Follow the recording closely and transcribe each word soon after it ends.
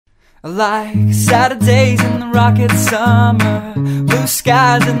Like Saturdays in the rocket summer, blue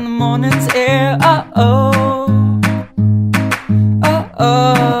skies in the morning's air. Oh-oh,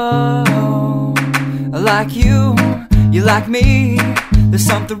 oh-oh. Like you like me. There's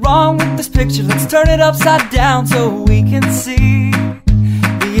something wrong with this picture. Let's turn it upside down so we can see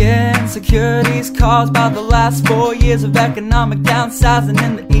the insecurities caused by the last 4 years of economic downsizing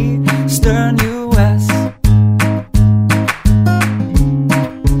in the eastern U.S.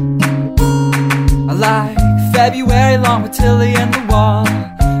 I like February long with Tilly and the wall,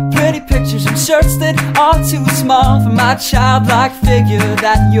 pretty pictures and shirts that are too small for my childlike figure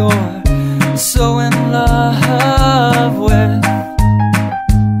that you're so in love with.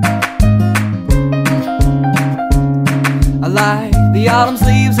 I like the autumn's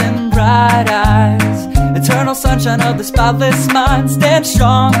leaves and bright eyes, eternal sunshine of the spotless mind. Stand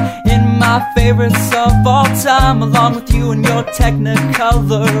strong in my favorites of all time, along with you and your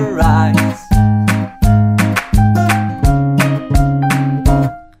technicolor eyes.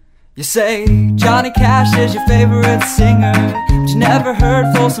 You say Johnny Cash is your favorite singer, but you never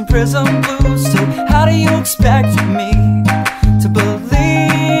heard Folsom Prison Blues. So how do you expect me to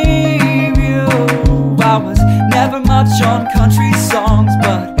believe you? I was never much on country songs,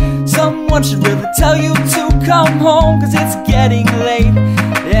 but someone should really tell you to come home, 'cause it's getting late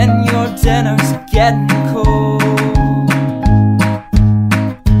and your dinner's getting cold.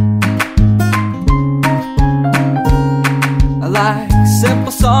 I like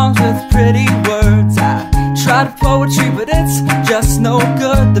simple songs with pretty words. I try to poetry, but it's just no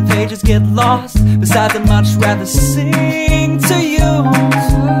good. The pages get lost. Besides, I'd much rather sing to you.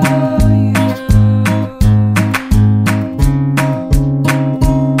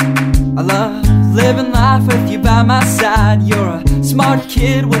 I love living life with you by my side. You're a smart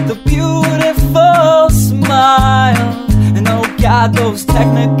kid with a beautiful smile, and oh God, those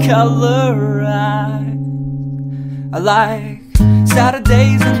technicolor eyes. I like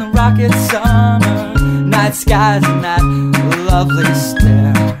Saturdays in the rocket summer, night skies and that lovely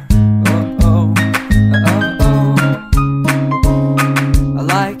stare. Oh, oh, oh, oh. I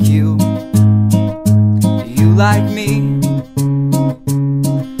like you, you like me.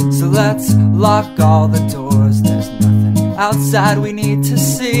 So let's lock all the doors. There's nothing outside we need to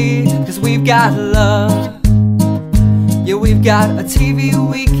see, 'cause we've got love. Yeah, we've got a TV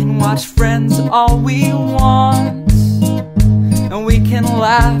we can watch, Friends all we want. And we can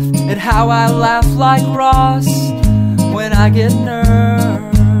laugh at how I laugh like Ross when I get nervous.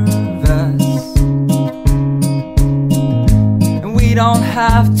 And we don't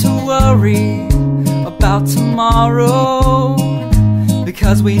have to worry about tomorrow,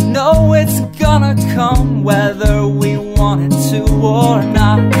 because we know it's gonna come whether we want it to or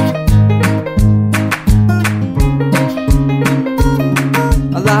not.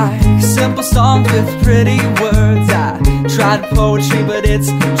 I like simple songs with pretty words. I tried poetry, but it's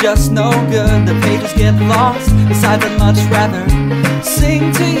just no good. The pages get lost. Besides, I'd much rather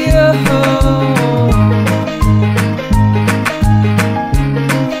sing to you.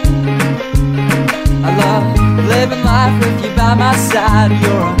 I love living life with you by my side.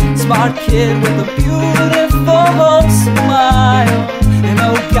 You're a smart kid with a beautiful smile, and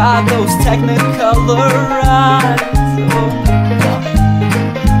oh God, those technicolor eyes.